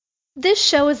This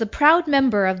show is a proud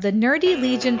member of the Nerdy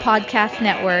Legion Podcast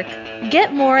Network.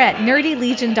 Get more at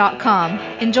nerdylegion.com.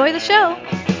 Enjoy the show!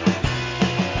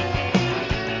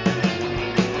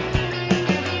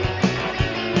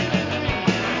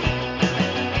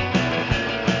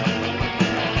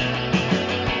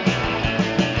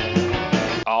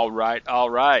 All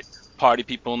right. Party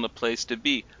people in the place to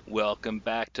be. Welcome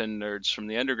back to Nerds from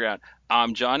the Underground.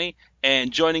 I'm Johnny,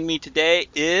 and joining me today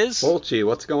is... Fulci,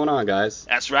 what's going on, guys?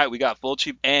 That's right, we got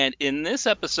Fulci. And in this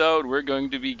episode, we're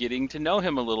going to be getting to know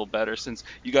him a little better since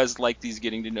you guys like these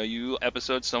getting to know you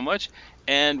episodes so much.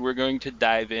 And we're going to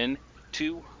dive in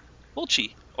to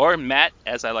Fulci, or Matt,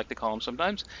 as I like to call him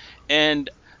sometimes. And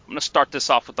I'm going to start this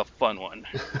off with a fun one.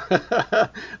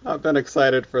 I've been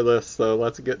excited for this, so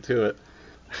let's get to it.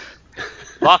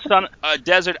 Lost on a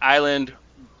Desert Island,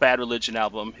 Bad Religion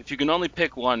album. If you can only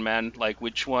pick one, man, like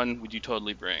which one would you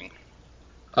totally bring?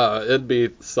 It'd be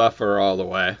Suffer all the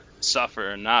way.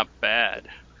 Suffer, not bad.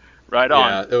 Right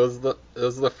on. Yeah, it was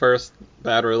the first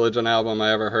Bad Religion album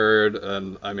I ever heard,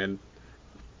 and I mean,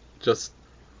 just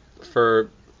for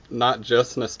not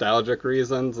just nostalgic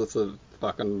reasons, it's a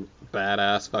fucking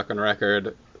badass fucking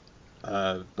record.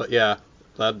 But yeah,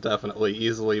 that'd definitely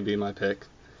easily be my pick.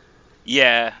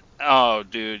 Yeah. Oh,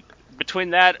 dude.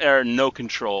 Between that or No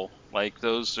Control, like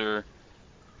those are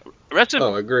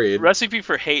Oh, agreed. Recipe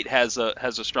for Hate has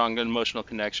a strong emotional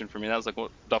connection for me. That was like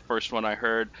the first one I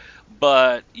heard.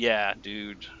 But yeah,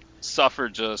 dude, Suffer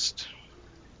just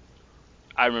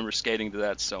I remember skating to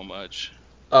that so much.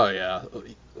 Oh yeah,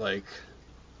 like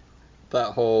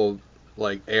that whole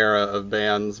like era of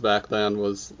bands back then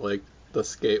was like the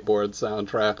skateboard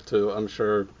soundtrack to, I'm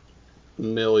sure,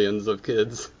 millions of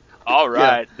kids. All Yeah,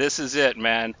 right, this is it,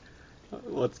 man.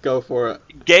 let's go for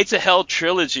it. Gates of Hell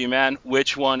trilogy, man.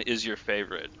 Which one is your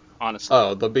favorite? Honestly.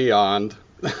 Oh, The Beyond.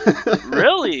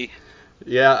 Really?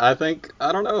 Yeah,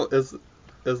 I don't know, is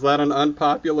that an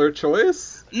unpopular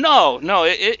choice? No, no,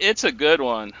 it's a good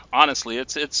one. Honestly,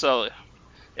 it's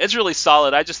really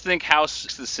solid. I just think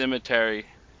House the Cemetery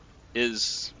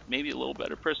is maybe a little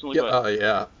better personally, Yeah, but oh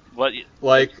yeah. what like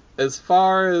Like as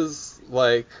far as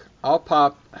like I'll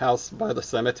pop House by the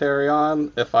Cemetery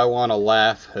on if I want to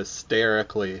laugh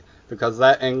hysterically because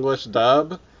that English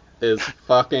dub is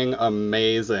fucking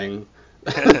amazing.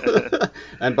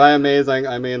 And by amazing,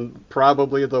 I mean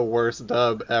probably the worst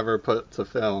dub ever put to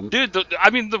film. dude, I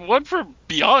mean the one for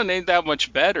Beyond ain't that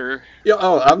much better. Yeah,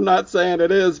 oh, I'm not saying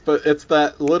it is, but it's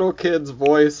that little kid's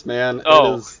voice, man.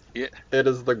 Oh, yeah. It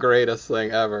is the greatest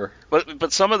thing ever.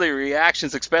 But some of the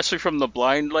reactions, especially from the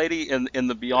blind lady in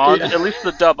the Beyond, Yeah. at least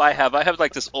the dub I have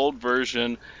like this old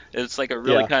version. It's like a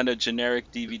really Yeah. kind of generic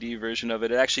DVD version of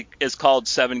it. It actually is called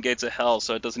Seven Gates of Hell,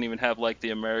 so it doesn't even have like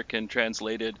the American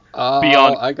translated Oh,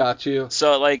 Beyond. I got you.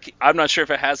 So like I'm not sure if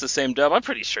it has the same dub. I'm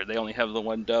pretty sure they only have the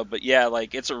one dub, but yeah,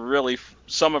 like it's a really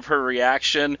some of her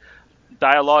reaction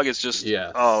dialogue is just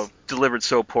Yes. delivered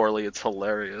so poorly. It's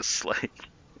hilarious. Like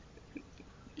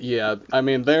Yeah, I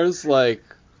mean, there's like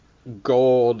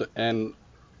gold in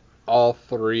all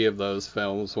three of those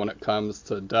films when it comes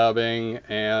to dubbing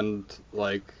and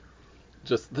like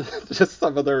just just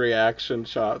some of the reaction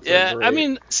shots are yeah, I great.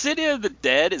 mean, City of the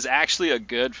Dead is actually a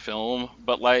good film,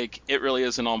 but like it really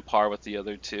isn't on par with the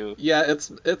other two. Yeah,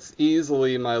 it's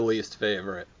easily my least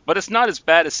favorite. But it's not as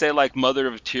bad as say like Mother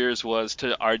of Tears was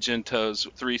to Argento's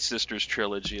Three Sisters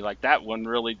trilogy. Like that one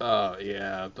really, Oh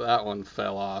yeah, that one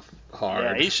fell off yeah,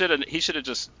 hard. he should have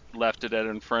just left it at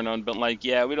Inferno and been like,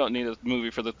 yeah, we don't need a movie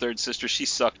for the third sister. She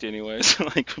sucked anyways.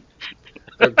 Like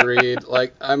Agreed.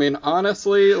 Like, I mean,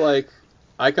 honestly, like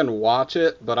I can watch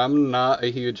it, but I'm not a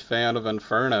huge fan of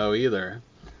Inferno either.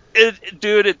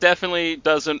 dude, it definitely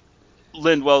doesn't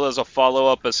lend well as a follow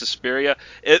up as Suspiria.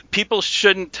 People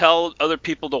shouldn't tell other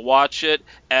people to watch it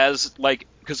as like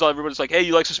because everybody's like, "Hey,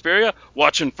 you like Suspiria?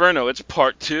 Watch Inferno. It's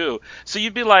part two." So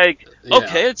you'd be like, Yeah.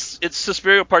 "Okay, it's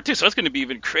Suspiria part two, so it's going to be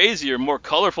even crazier, more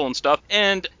colorful and stuff."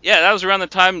 And yeah, that was around the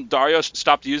time Dario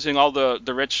stopped using all the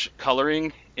rich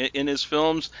coloring in his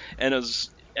films and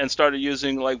started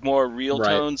using like more real Right.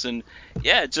 tones and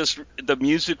yeah, it just the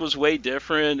music was way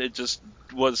different. It just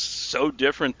was so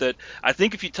different that I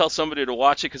think if you tell somebody to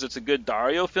watch it because it's a good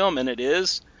Dario film, and it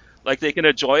is, like they can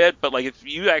enjoy it. But like if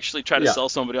you actually try to Yeah. sell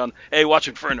somebody on, hey, watch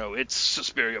Inferno, it's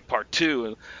Suspiria Part Two,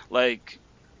 and like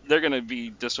they're gonna be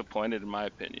disappointed in my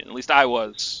opinion. At least I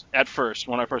was at first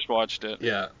when I first watched it.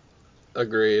 Yeah.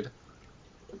 Agreed.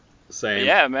 But Same.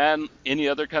 yeah, man, any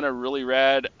other kind of really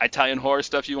rad Italian horror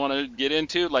stuff you want to get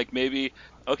into? Like maybe,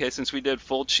 okay, since we did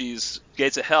Full Cheese,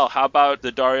 Gates of Hell, how about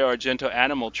the Dario Argento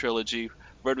Animal trilogy,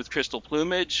 Bird with Crystal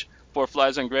Plumage, Four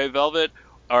Flies on Grey Velvet,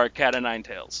 or Cat o' Nine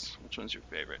Tails? Which one's your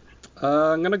favorite?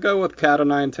 I'm gonna go with Cat o'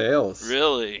 Nine Tails.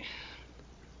 Really?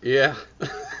 Yeah.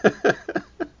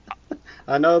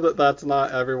 I know that that's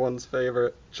not everyone's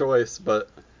favorite choice, but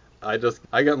I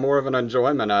get more of an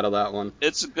enjoyment out of that one.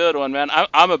 It's a good one, man.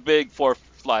 I'm a big Four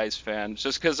Flies fan,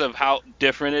 just because of how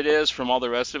different it is from all the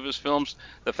rest of his films.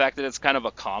 The fact that it's kind of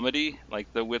a comedy, like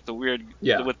with the weird,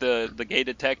 Yeah. with the gay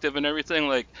detective and everything,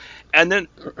 like, and then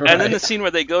the Right. scene where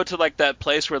they go to like that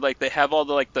place where like they have all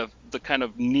the like the kind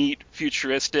of neat,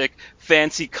 futuristic,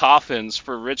 fancy coffins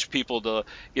for rich people to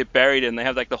get buried in. They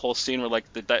have like the whole scene where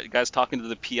like the guy's talking to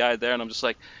the PI there, and I'm just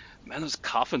like, man, those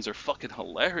coffins are fucking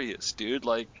hilarious, dude.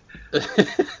 Like,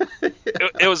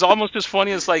 it was almost as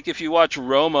funny as like if you watch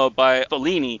Roma by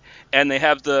Fellini and they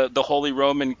have the Holy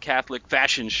Roman Catholic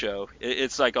fashion show.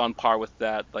 It's like on par with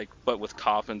that, like but with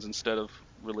coffins instead of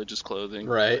religious clothing.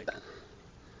 Right.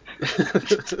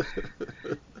 Like,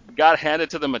 got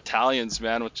handed to them Italians,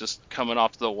 man, with just coming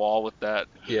off the wall with that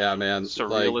Yeah, man. Like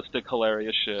surrealistic,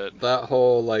 hilarious shit. that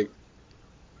whole like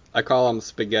I call them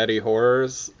spaghetti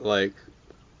horrors, like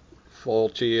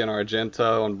Fulci and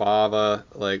Argento and Bava,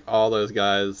 like all those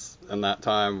guys in that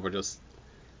time were just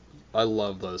I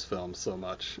love those films so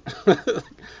much.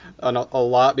 And a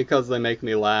lot because they make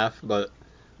me laugh, but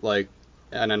like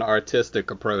and an artistic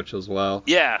approach as well.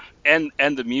 Yeah, and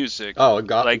the music, Oh,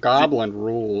 like Goblin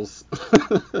rules.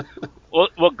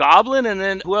 well, Goblin, and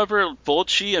then whoever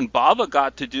Fulci and Bava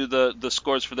got to do the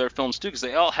scores for their films too, because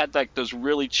they all had like those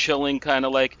really chilling kind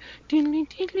of like ding ding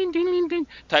ding ding ding ding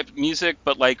type music,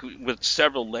 but like with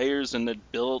several layers and it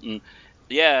built, and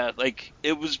yeah, like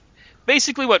it was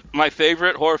basically what my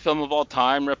favorite horror film of all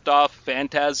time ripped off,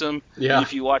 Phantasm. And Yeah.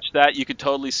 if you watch that, you could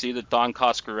totally see that Don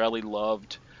Coscarelli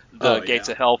loved the Oh Gates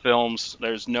yeah. of Hell films.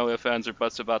 There's no ifs, ands, or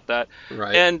buts about that.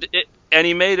 Right. And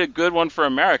he made a good one for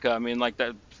America. I mean, like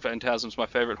that Phantasm's my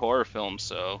favorite horror film,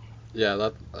 so Yeah,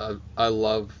 that I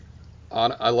love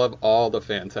I love all the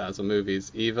Phantasm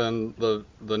movies, even the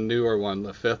newer one,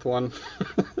 the fifth one.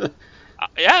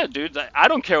 yeah, dude, I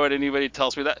don't care what anybody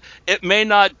tells me that it may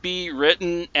not be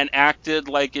written and acted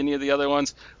like any of the other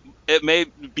ones. It may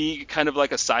be kind of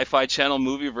like a sci-fi channel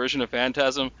movie version of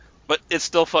Phantasm, but it's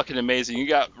still fucking amazing. You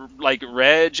got like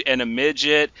Reg and a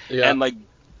midget Yeah. and like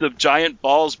the giant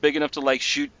balls big enough to like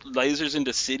shoot lasers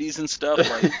into cities and stuff.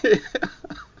 Like,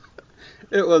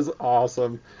 It was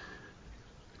awesome.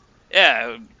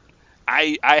 yeah,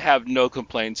 I have no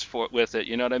complaints with it,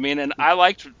 you know what I mean? And I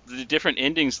liked the different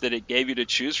endings that it gave you to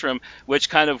choose from, which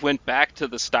kind of went back to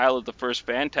the style of the first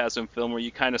Phantasm film, where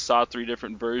you kind of saw three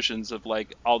different versions of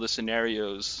like all the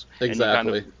scenarios, and you kind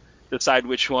of Exactly. decide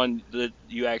which one that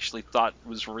you actually thought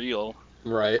was real.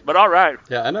 Right. But all right,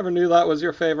 Yeah, I never knew that was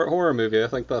your favorite horror movie. I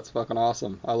think that's fucking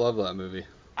awesome. I love that movie.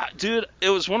 dude, it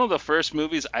was one of the first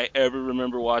movies I ever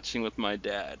remember watching with my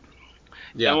dad.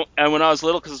 Yeah. And when I was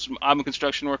little, because I'm a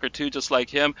construction worker too, just like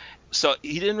him, so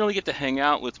he didn't really get to hang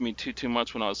out with me too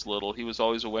much when I was little. He was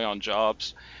always away on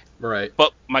jobs. Right.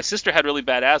 But my sister had really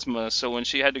bad asthma, so when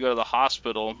she had to go to the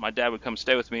hospital, my dad would come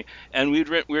stay with me, and we'd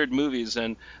rent weird movies.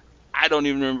 And I don't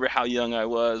even remember how young I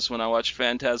was when I watched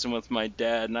Phantasm with my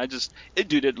dad, and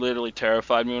it literally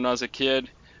terrified me when I was a kid.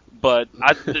 But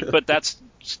that's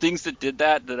things that did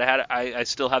that I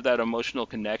still have that emotional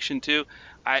connection to.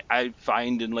 I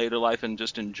find in later life and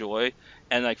just enjoy.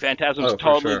 And like Phantasm's Oh, for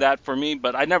totally sure. that for me,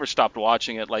 but I never stopped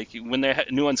watching it. Like when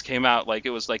new ones came out, like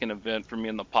it was like an event for me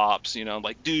and the pops. You know,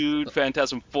 like dude,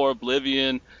 Phantasm 4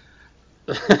 Oblivion,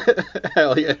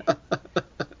 Hell yeah.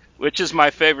 which is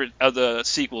my favorite of the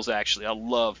sequels, actually. I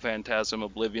love Phantasm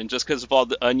Oblivion just because of all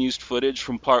the unused footage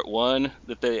from part one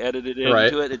that they edited Right.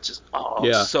 into it. It's just, oh,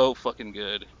 Yeah. so fucking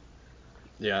good.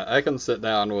 Yeah, I can sit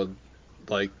down with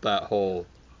like that whole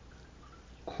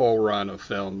run of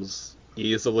films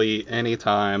easily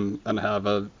anytime and have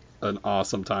an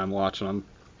awesome time watching them.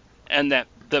 And that,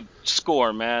 the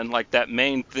score, man, like that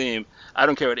main theme, I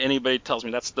don't care what anybody tells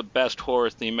me, that's the best horror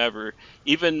theme ever.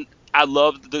 Even, I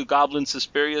love the Goblin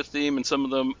Suspiria theme and some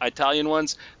of the Italian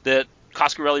ones that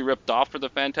Coscarelli ripped off for the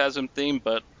Phantasm theme,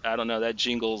 but I don't know, that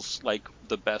jingle's like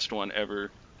the best one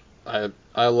ever,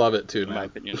 I love it too, in my man.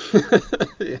 opinion.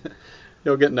 Yeah.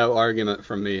 You'll get no argument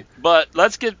from me. But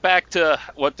let's get back to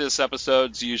what this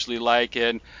episode's usually like.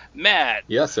 And Matt,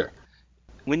 Yes, sir.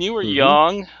 when you were Mm-hmm.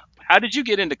 young, how did you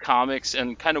get into comics,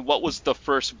 and kind of what was the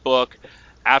first book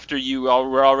after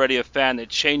were already a fan that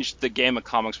changed the game of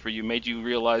comics for you, made you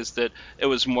realize that it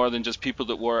was more than just people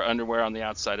that wore underwear on the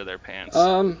outside of their pants?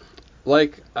 Um,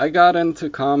 like I got into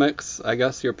comics, I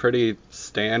guess your pretty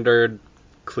standard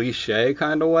cliche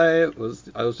kind of way.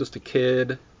 I was just a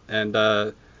kid, and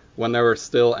when there were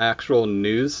still actual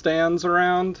newsstands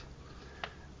around,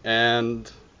 and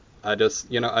I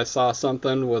just, I saw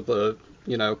something with a,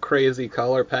 crazy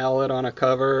color palette on a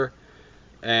cover,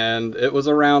 and it was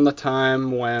around the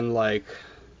time when, like,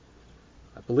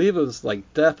 I believe it was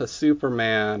like Death of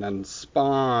Superman and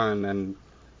Spawn and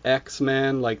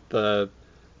X-Men, like the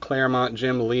Claremont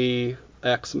Jim Lee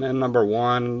X-Men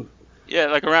 #1. Yeah,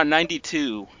 like around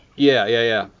 92.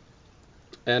 Yeah.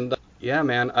 And yeah,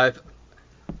 man,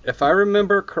 if I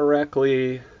remember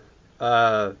correctly,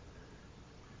 uh,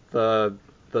 the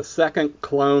the second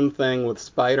clone thing with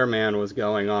Spider-Man was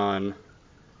going on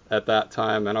at that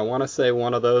time, and I want to say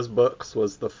one of those books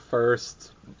was the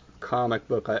first comic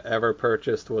book I ever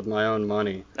purchased with my own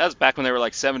money. That was back when they were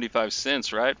like 75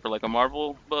 cents, right? For like a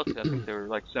Marvel book. I think they were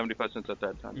like 75 cents at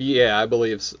that time. Yeah, I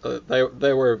believe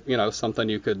they were, something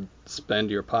you could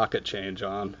spend your pocket change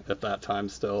on at that time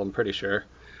still, I'm pretty sure.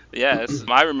 Yes,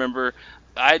 I remember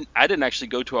I didn't actually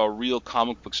go to a real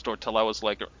comic book store till I was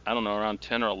like, I don't know, around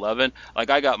 10 or 11.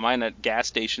 Like I got mine at gas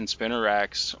station spinner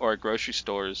racks or at grocery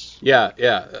stores. Yeah.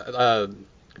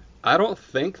 I don't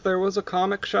think there was a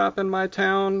comic shop in my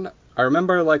town. I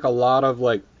remember like a lot of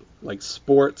like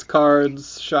sports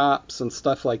cards shops and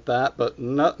stuff like that, but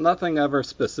nothing ever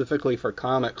specifically for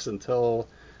comics until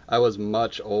I was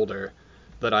much older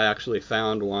that I actually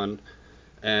found one.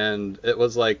 And it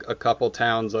was like a couple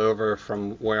towns over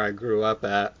from where I grew up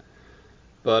at.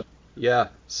 But yeah,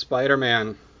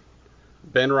 Spider-Man,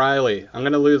 Ben Reilly. I'm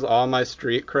gonna lose all my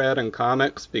street cred in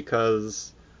comics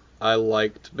because I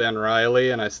liked Ben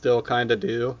Reilly and I still kind of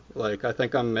do. Like I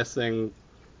think I'm missing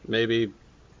maybe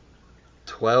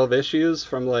 12 issues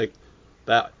from like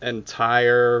that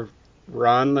entire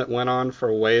run that went on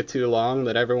for way too long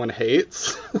that everyone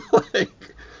hates.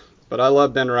 like, but I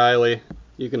love Ben Reilly.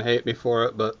 You can hate me for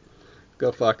it, but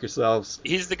go fuck yourselves.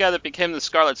 He's the guy that became the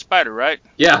Scarlet Spider, right?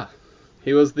 Yeah,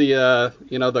 he was the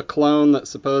the clone that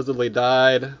supposedly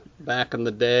died back in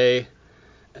the day,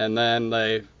 and then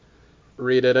they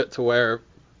redid it to where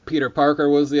Peter Parker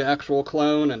was the actual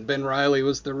clone and Ben Reilly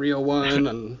was the real one,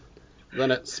 and then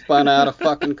it spun out of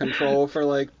fucking control for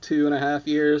like 2.5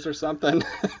 years or something.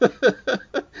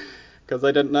 Because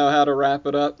they didn't know how to wrap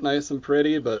it up nice and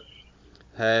pretty, but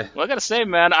hey. Well, I gotta say,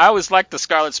 man, I always liked the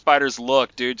Scarlet Spider's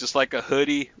look, dude. Just like a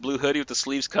hoodie, blue hoodie with the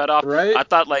sleeves cut off. Right? I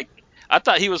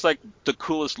thought he was like the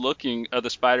coolest looking of the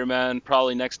Spider-Man,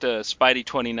 probably next to Spidey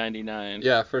 2099.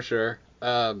 Yeah, for sure.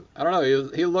 I don't know,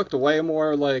 he looked way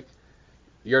more like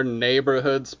your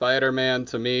neighborhood Spider-Man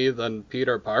to me than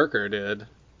Peter Parker did.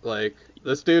 Like,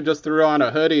 this dude just threw on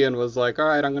a hoodie and was like,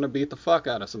 alright, I'm gonna beat the fuck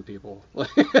out of some people.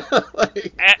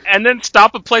 like, And then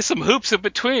stop and play some hoops in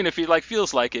between if he like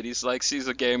feels like it. He's like sees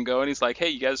a game going. He's like, hey,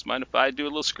 you guys mind if I do a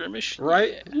little skirmish?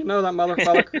 right? Yeah. You know that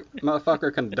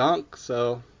motherfucker can dunk,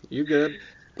 so you good.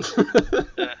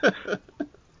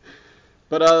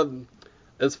 But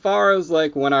as far as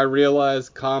like when I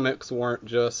realized comics weren't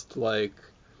just like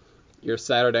your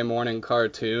Saturday morning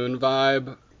cartoon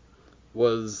vibe,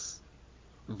 was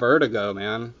Vertigo,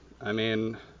 man. I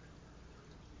mean,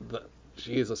 the,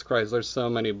 Jesus Christ, there's so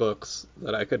many books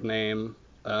that I could name.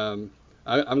 I'm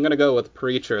gonna go with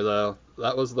Preacher though.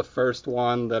 That was the first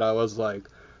one that I was like,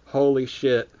 holy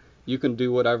shit, you can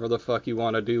do whatever the fuck you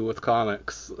want to do with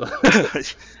comics.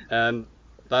 And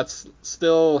that's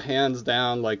still hands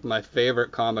down like my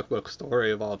favorite comic book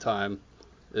story of all time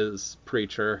is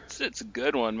Preacher. It's a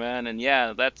good one, man. And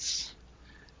yeah,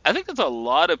 I think that's a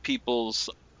lot of people's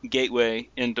gateway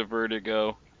into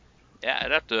Vertigo.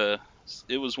 Yeah,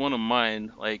 it was one of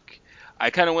mine. Like, I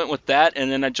kind of went with that,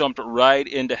 and then I jumped right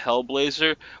into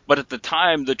Hellblazer. But at the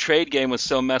time, the trade game was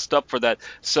so messed up for that.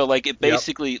 So, like, it Yep.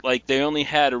 basically, like, they only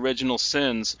had Original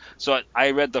Sins. So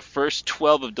I read the first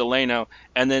 12 of Delano,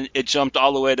 and then it jumped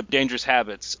all the way to Dangerous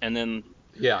Habits. And then,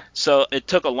 Yeah. so it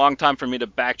took a long time for me to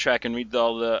backtrack and read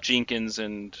all the Jenkins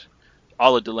and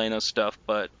all the Delano stuff.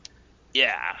 But,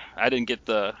 yeah, I didn't get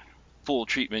the full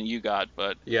treatment you got,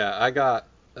 but Yeah,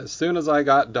 as soon as I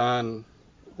got done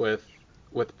with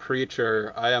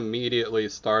Preacher, I immediately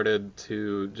started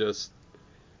to just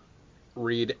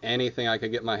read anything I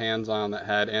could get my hands on that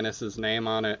had Ennis's name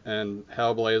on it, and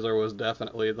Hellblazer was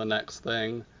definitely the next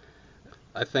thing.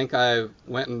 I think I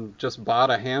went and just bought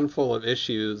a handful of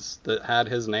issues that had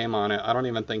his name on it. I don't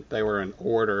even think they were in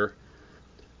order.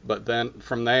 But then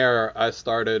from there, I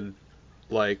started,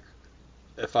 like,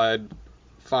 if I'd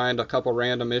find a couple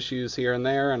random issues here and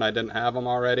there and I didn't have them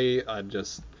already, I'd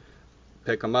just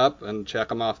pick them up and check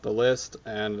them off the list.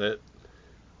 And it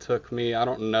took me, I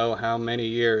don't know how many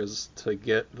years to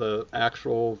get the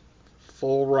actual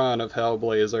full run of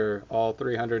Hellblazer, all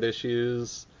 300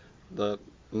 issues, the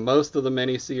most of the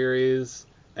miniseries,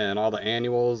 and all the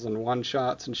annuals and one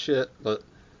shots and shit. But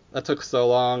that took so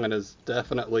long and is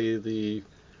definitely the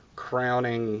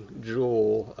crowning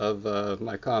jewel of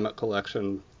my comic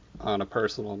collection on a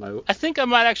personal note. I think I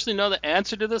might actually know the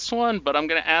answer to this one, but I'm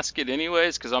going to ask it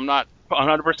anyways because I'm not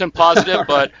 100% positive. All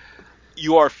But right.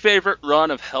 your favorite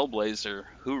run of Hellblazer,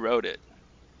 who wrote it?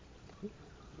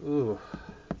 Ooh.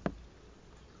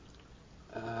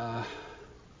 Uh,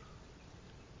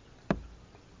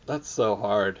 that's so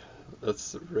hard.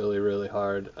 That's really, really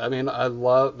hard. I mean,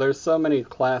 there's so many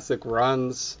classic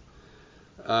runs,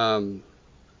 um,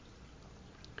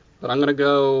 but I gotta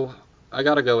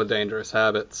go with Dangerous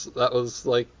Habits. That was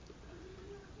like,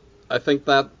 I think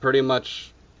that pretty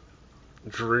much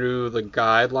drew the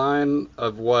guideline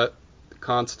of what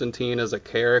Constantine as a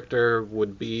character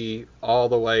would be all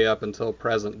the way up until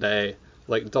present day.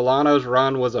 Like, Delano's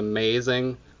run was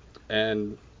amazing,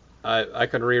 and I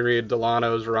could reread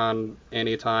Delano's run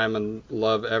anytime and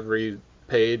love every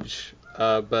page.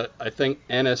 But I think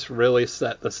Ennis really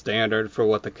set the standard for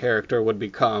what the character would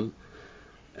become.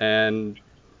 And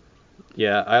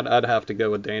yeah, I'd have to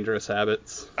go with Dangerous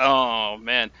Habits. Oh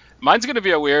man, mine's gonna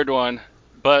be a weird one,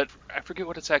 but I forget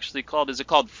what it's actually called. Is it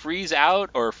called Freeze Out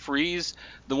or Freeze?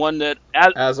 The one that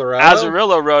Azarello?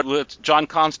 Azarillo wrote with John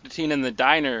Constantine in the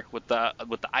diner with the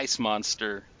ice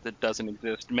monster that doesn't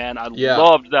exist. Man, I Yeah,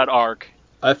 loved that arc.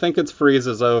 I think it's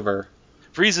Freezes Over.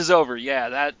 Freeze is over.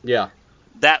 Yeah, Yeah,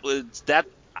 that was that.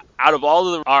 Out of all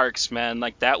of the arcs, man,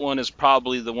 like that one is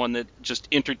probably the one that just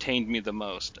entertained me the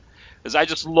most. Because I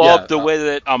just loved yeah, the way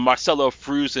that Marcelo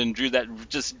Fruzen drew that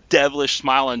just devilish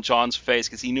smile on John's face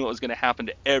because he knew what was going to happen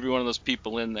to every one of those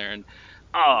people in there. And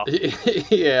oh,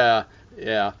 yeah,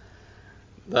 yeah.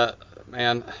 That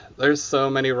man, there's so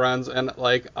many runs, and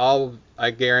like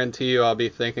I guarantee you, I'll be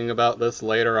thinking about this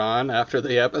later on after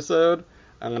the episode.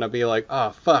 I'm gonna be like,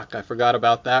 oh fuck, I forgot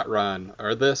about that run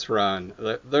or this run.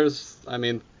 There's, I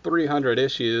mean, 300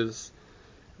 issues.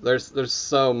 There's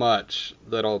so much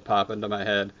that'll pop into my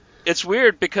head. it's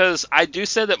weird because I do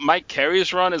say that Mike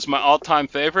Carey's run is my all-time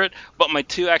favorite, but my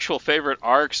two actual favorite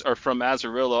arcs are from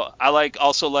Azarillo. I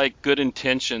also like Good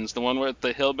Intentions, the one with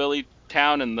the hillbilly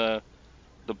town and the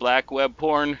black web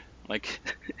porn. Like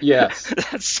Yes.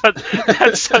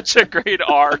 that's such a great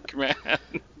arc, man.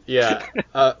 Yeah.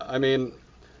 I mean,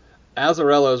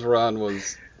 Azarello's run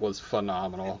was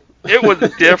phenomenal. It was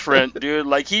different, dude.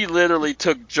 Like he literally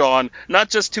took John not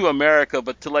just to America,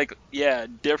 but to like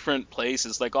different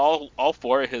places. Like all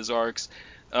four of his arcs,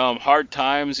 Hard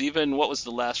Times. Even what was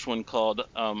the last one called?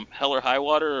 Hell or High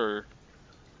Water or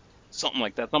something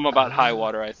like that. Something about High uh,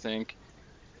 Water, I think.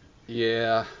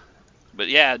 yeah. But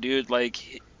yeah, dude,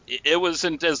 like it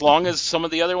wasn't as long as some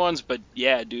of the other ones, but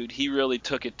yeah, dude, he really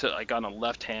took it to like on a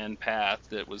left-hand path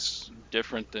that was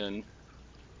different than.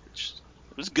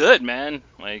 It was good, man.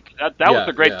 Like that was Yeah,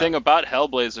 the great yeah. thing about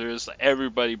Hellblazer is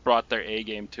everybody brought their A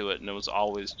game to it, and it was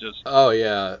always just Oh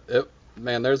yeah,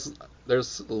 man, there's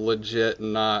legit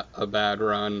not a bad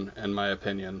run in my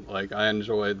opinion. Like I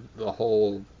enjoyed the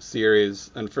whole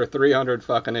series, and for 300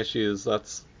 fucking issues,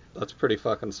 that's pretty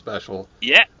fucking special.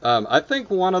 yeah, I think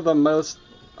one of the most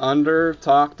under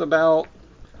talked about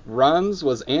runs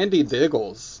was Andy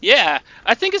Diggle's. yeah.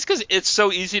 I think it's because it's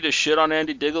so easy to shit on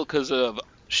Andy Diggle because of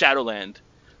Shadowland.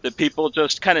 That people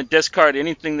just kind of discard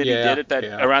anything that he did Yeah, at that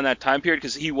yeah, around that time period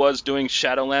because he was doing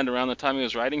Shadowland around the time he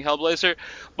was writing Hellblazer,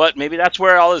 but maybe that's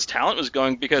where all his talent was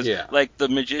going because yeah, like the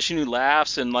Magician Who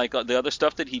Laughs and like the other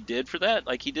stuff that he did for that,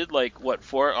 like he did like what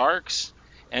 4 arcs,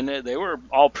 and they were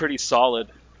all pretty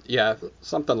solid. yeah,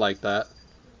 something like that.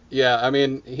 Yeah, I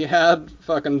mean, he had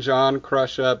fucking John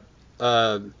crush up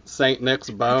Saint Nick's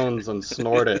bones and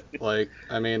snort it. Like,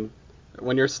 I mean,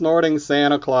 when you're snorting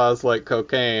Santa Claus like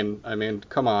cocaine, I mean,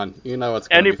 come on, you know it's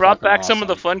And gonna he be brought fucking back some of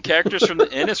the awesome. fun characters from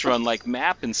the Ennis run, like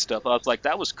Map and stuff. I was like,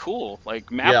 that was cool. Like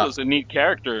Map Yeah, was a neat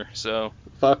character. So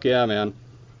fuck yeah, man.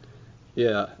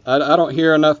 Yeah, I don't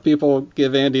hear enough people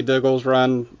give Andy Diggle's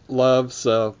run love,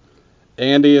 so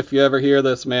Andy, if you ever hear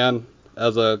this, man,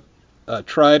 as a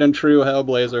tried and true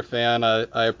Hellblazer fan,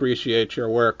 I appreciate your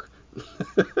work.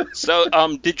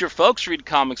 did your folks read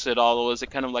comics at all, or was it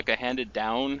kind of like a handed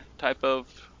down type of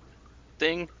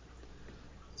thing?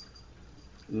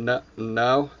 No,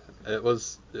 no, it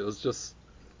was just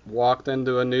walked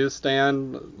into a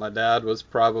newsstand. My dad was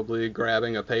probably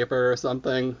grabbing a paper or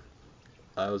something.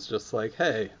 I was just like,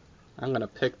 hey, I'm gonna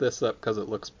pick this up because it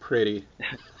looks pretty.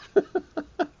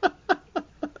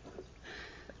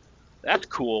 That's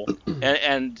cool.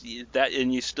 And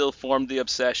you still formed the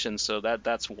obsession, so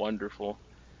that's wonderful.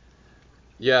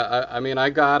 Yeah, I mean, I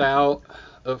got out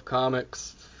of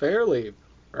comics fairly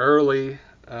early.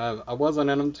 I wasn't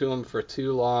into them for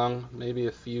too long, maybe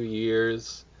a few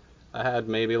years. I had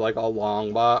maybe like a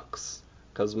long box,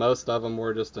 because most of them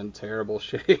were just in terrible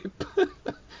shape.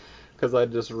 Because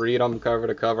I'd just read them cover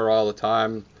to cover all the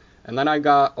time. And then I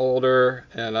got older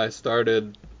and I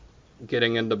started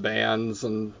getting into bands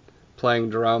and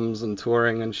playing drums and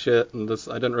touring and shit, and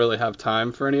I didn't really have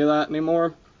time for any of that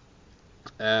anymore.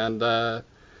 And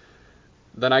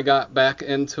then I got back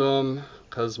into them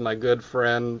because my good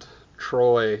friend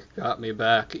Troy got me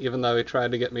back, even though he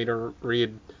tried to get me to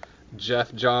read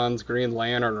Jeff Johns' Green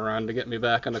Lantern run to get me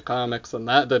back into comics, and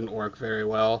that didn't work very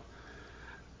well.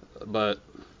 But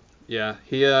yeah,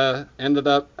 he ended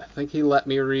up, I think he let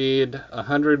me read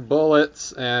 100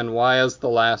 Bullets and Why Is the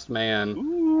Last Man.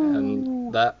 Ooh.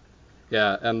 And that,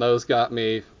 yeah, and those got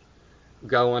me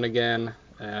going again,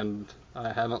 and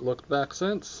I haven't looked back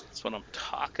since. That's what I'm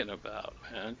talking about,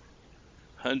 man.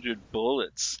 100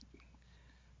 Bullets.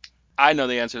 I know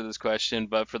the answer to this question,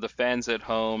 but for the fans at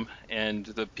home and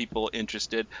the people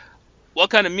interested, what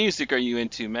kind of music are you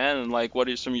into, man? And like, what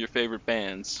are some of your favorite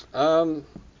bands?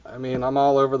 I mean, I'm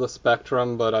all over the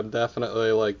spectrum, but I'm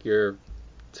definitely like your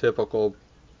typical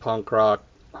punk rock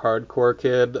hardcore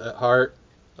kid at heart.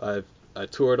 I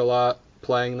toured a lot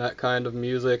playing that kind of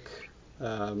music,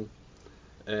 and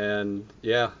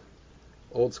yeah,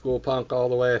 old school punk all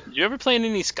the way. Did you ever play in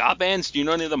any ska bands? Do you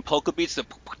know any of them polka beats? The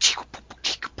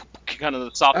kind of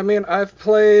the soft. I mean, I've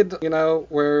played,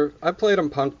 where I played in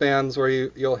punk bands where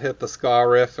you'll hit the ska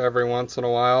riff every once in a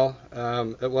while.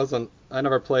 I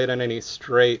never played in any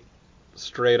straight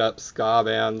up ska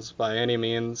bands by any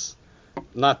means.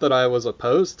 Not that I was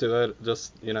opposed to it,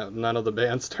 just, none of the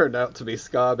bands turned out to be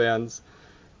ska bands.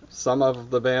 Some of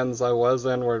the bands I was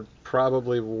in were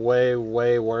probably way,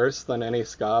 way worse than any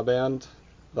ska band.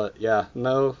 But yeah,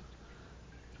 no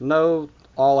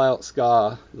all-out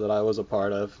ska that I was a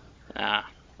part of. Ah,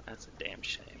 that's a damn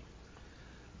shame.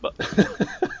 But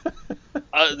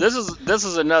this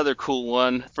is another cool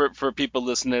one for people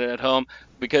listening at home,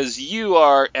 because you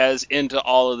are as into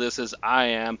all of this as I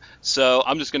am. So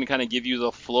I'm just going to kind of give you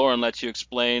the floor and let you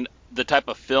explain the type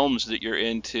of films that you're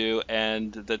into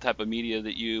and the type of media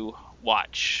that you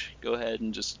watch. Go ahead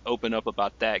and just open up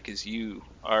about that, because you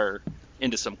are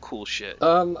into some cool shit.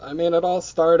 I mean, it all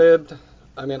started.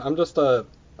 I mean, I'm just a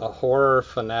horror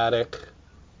fanatic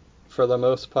for the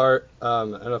most part.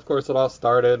 And of course, it all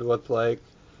started with like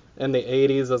in the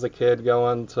 80s as a kid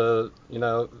going to,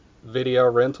 video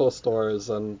rental stores.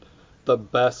 And the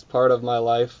best part of my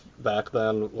life back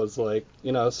then was like,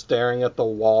 staring at the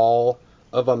wall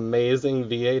of amazing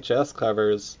VHS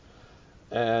covers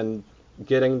and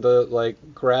getting to like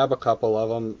grab a couple of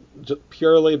them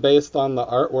purely based on the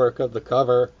artwork of the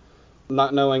cover,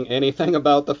 not knowing anything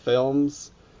about the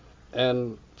films.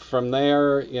 And from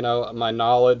there, my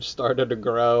knowledge started to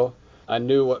grow. I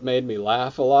knew what made me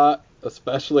laugh a lot,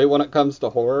 especially when it comes to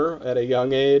horror at a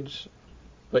young age.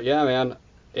 But yeah, man,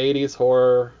 80s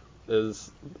horror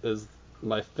is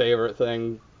my favorite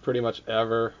thing pretty much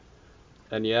ever.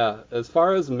 And yeah, as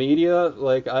far as media,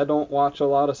 like I don't watch a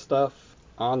lot of stuff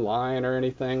online or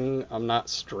anything. I'm not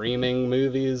streaming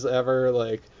movies ever.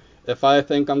 Like if I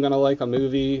think I'm gonna like a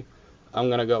movie, I'm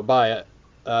gonna go buy it.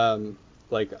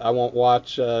 Like I won't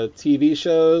watch TV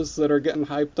shows that are getting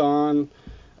hyped on.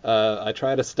 I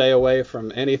try to stay away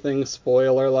from anything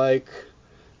spoiler like,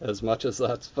 as much as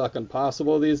that's fucking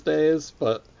possible these days.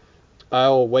 But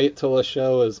I'll wait till a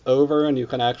show is over and you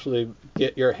can actually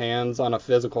get your hands on a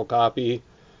physical copy,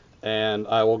 and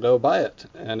I will go buy it.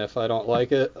 And if I don't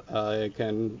like it, I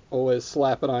can always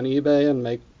slap it on eBay and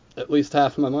make at least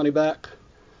half my money back.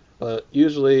 But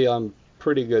usually I'm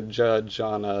pretty good judge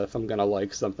on if I'm gonna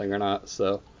like something or not.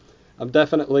 So I'm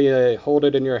definitely a hold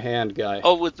it in your hand guy.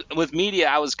 Oh, with media,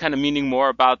 I was kind of meaning more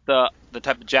about the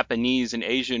type of Japanese and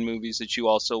Asian movies that you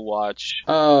also watch.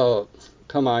 Oh,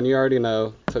 come on, you already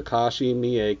know Takashi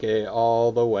Miike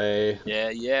all the way.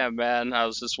 Yeah, man. I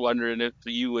was just wondering if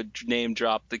you would name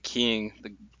drop the king,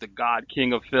 the god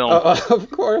king of film.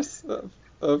 Of course,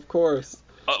 of course.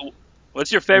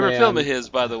 What's your favorite film of Man, his,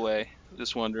 by the way?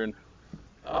 Just wondering.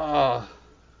 oh,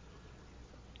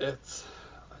 it's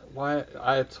why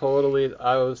I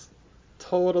was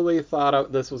totally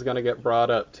thought this was gonna get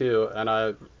brought up too, and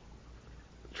I'm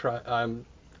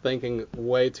thinking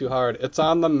way too hard. It's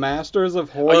on the Masters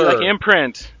of Oh, you like Horror.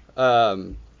 Imprint?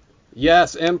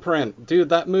 Yes, Imprint, dude.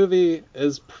 That movie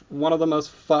is one of the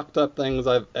most fucked up things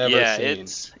I've ever Yeah, seen.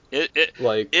 it's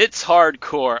Like, it's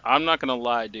hardcore. I'm not gonna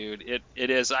lie, dude. It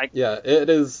is. yeah, it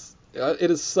is.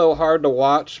 It is so hard to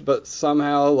watch, but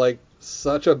somehow like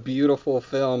such a beautiful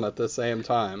film at the same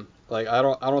time. Like I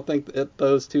don't think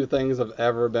those two things have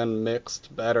ever been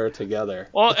mixed better together.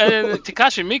 Well, and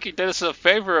Takashi Miike did us a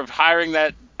favor of hiring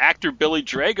that actor Billy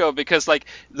Drago, because like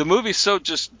the movie's so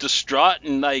just distraught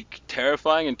and like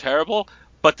terrifying and terrible,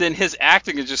 but then his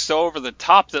acting is just so over the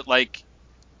top that like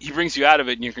he brings you out of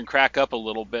it and you can crack up a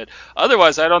little bit.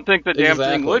 Otherwise, I don't think the damn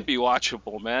thing would Exactly. be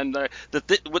watchable, man.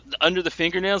 With, under the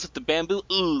fingernails with the bamboo,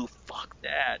 ooh, fuck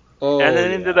that. And Oh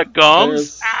then into the yeah.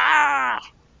 gums, ah.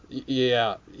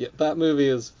 Yeah, that movie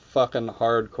is fucking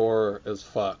hardcore as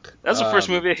fuck. That's the first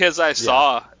movie of his I Yeah.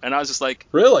 saw, and I was just like,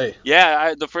 Really?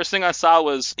 yeah. The first thing I saw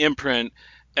was Imprint,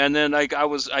 and then like I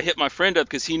hit my friend up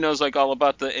because he knows like all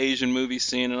about the Asian movie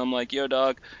scene, and I'm like, yo,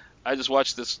 dog, I just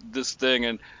watched this thing,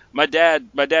 and my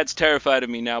dad's terrified of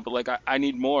me now, but like I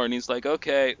need more, and he's like,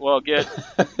 okay, well get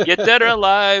Dead or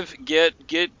Alive, get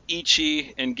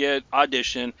Ichi, and get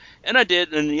Audition, and I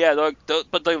did, and yeah,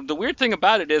 but the weird thing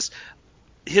about it is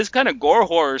his kind of gore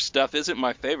horror stuff isn't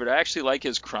my favorite. I actually like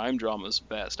his crime dramas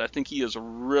best. I think he is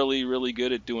really, really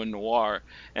good at doing noir,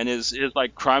 and his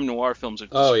like crime noir films are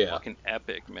Oh just yeah. fucking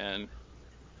epic, man.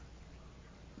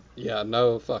 Yeah,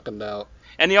 no fucking doubt.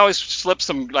 And he always slips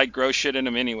some like gross shit in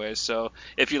him anyways. So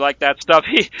if you like that stuff,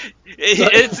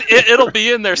 it'll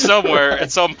be in there somewhere at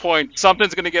Right. some point.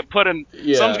 Something's Yeah, gonna get put in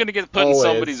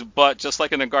somebody's always. butt, just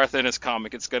like in a Garth Ennis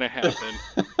comic. It's gonna happen.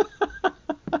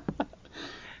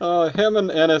 Him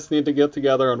and Ennis need to get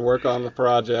together and work on the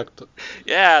project.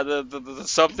 Yeah, the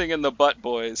something in the butt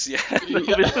boys. Yeah, Yeah.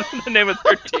 the name of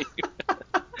their team.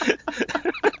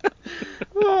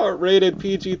 Oh, rated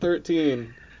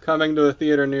PG-13, coming to a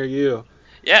theater near you.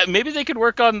 Yeah, maybe they could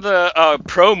work on the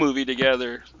Pro movie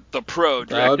together. The Pro,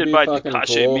 That would directed be by fucking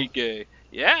Takashi cool. Miike.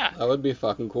 Yeah, That would be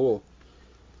fucking cool.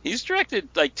 he's directed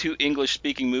like 2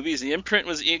 English-speaking movies. The Imprint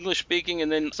was English-speaking,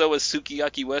 and then so was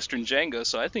Sukiyaki Western Django.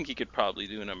 So I think he could probably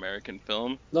do an American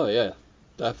film. Oh yeah,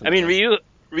 I mean, definitely.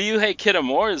 Ryuhei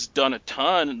Kitamura has done a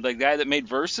ton. The guy that made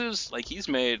Versus, like he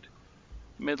made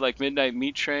like Midnight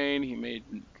Meat Train. He made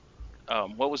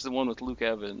what was the one with Luke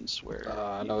Evans where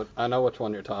I know which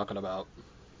one you're talking about.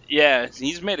 yeah,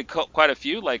 he's made quite a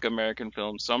few like American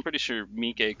films, so I'm pretty sure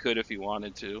Miike could if he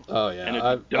wanted to, Oh and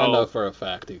yeah, it'd be I know dope. for a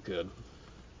fact he could.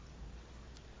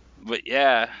 But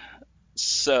yeah,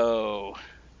 so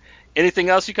anything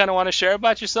else you kind of want to share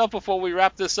about yourself before we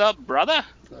wrap this up, brother?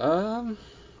 Um,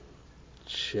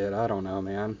 Shit, I don't know,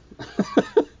 man.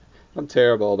 I'm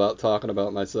terrible about talking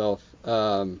about myself.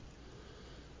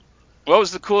 What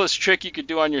was the coolest trick you could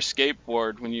do on your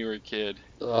skateboard when you were a kid?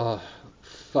 uh,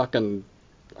 Fucking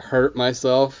hurt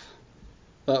myself.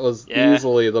 That was Yeah,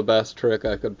 easily the best trick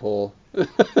I could pull.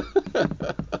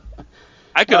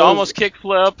 I could I was, almost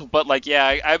kickflip, but like yeah,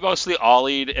 I mostly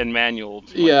ollied and manual.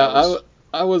 Like yeah, I was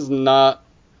I was not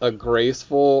a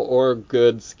graceful or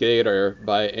good skater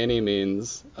by any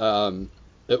means.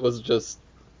 It was just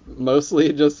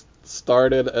mostly just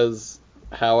started as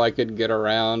how I could get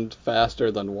around faster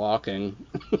than walking.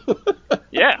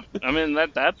 yeah. I mean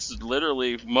that's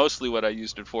literally mostly what I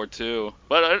used it for too.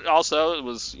 But it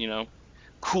was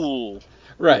cool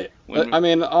Right. when I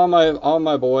mean, all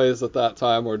my boys at that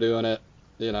time were doing it,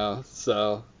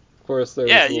 So, of course, there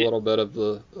yeah was a little bit of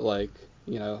the like,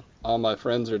 all my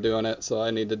friends are doing it, so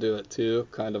I need to do it too,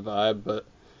 kind of vibe. But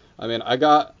I mean,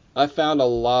 I found a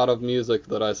lot of music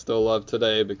that I still love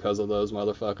today because of those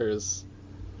motherfuckers.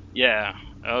 yeah.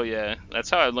 Oh yeah. That's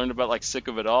how I learned about like Sick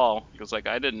of It All because like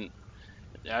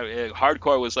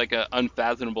hardcore was like an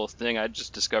unfathomable thing. I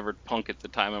just discovered punk at the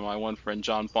time, and my one friend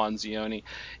John Ponzioni,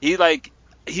 he like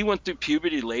he went through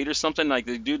puberty late or something. Like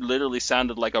the dude literally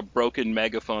sounded like a broken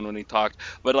megaphone when he talked.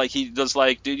 But like he was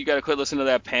like, dude, you gotta quit listening to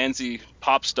that pansy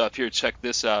pop stuff. Here, check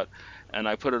this out. And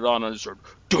I put it on, and I just heard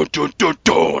dun dun dun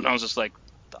dun. And I was just like,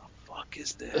 the fuck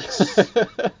is this?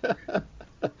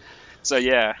 So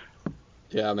yeah,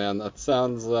 Yeah, man, that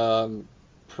sounds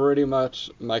pretty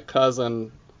much. My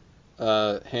cousin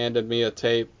handed me a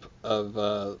tape of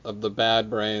the Bad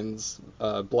Brains,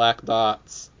 Black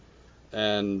Dots,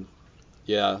 and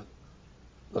yeah,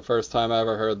 the first time I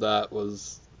ever heard that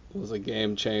was a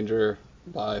game changer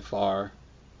by far.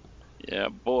 yeah,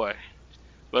 boy.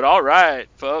 But all right,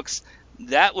 folks,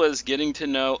 that was getting to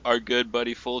know our good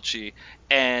buddy Fulci.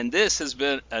 And this has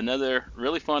been another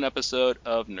really fun episode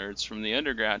of Nerds from the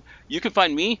Underground. You can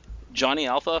find me, Johnny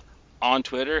Alpha, on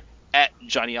Twitter at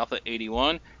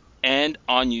JohnnyAlpha81 and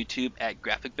on YouTube at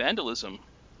Graphic Vandalism.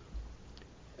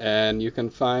 And you can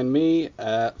find me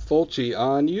at Fulci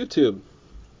on YouTube.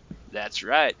 That's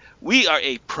right. We are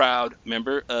a proud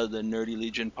member of the Nerdy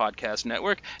Legion Podcast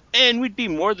Network, and we'd be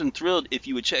more than thrilled if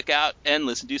you would check out and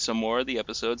listen to some more of the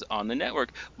episodes on the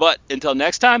network. But until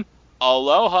next time,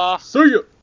 aloha! See ya!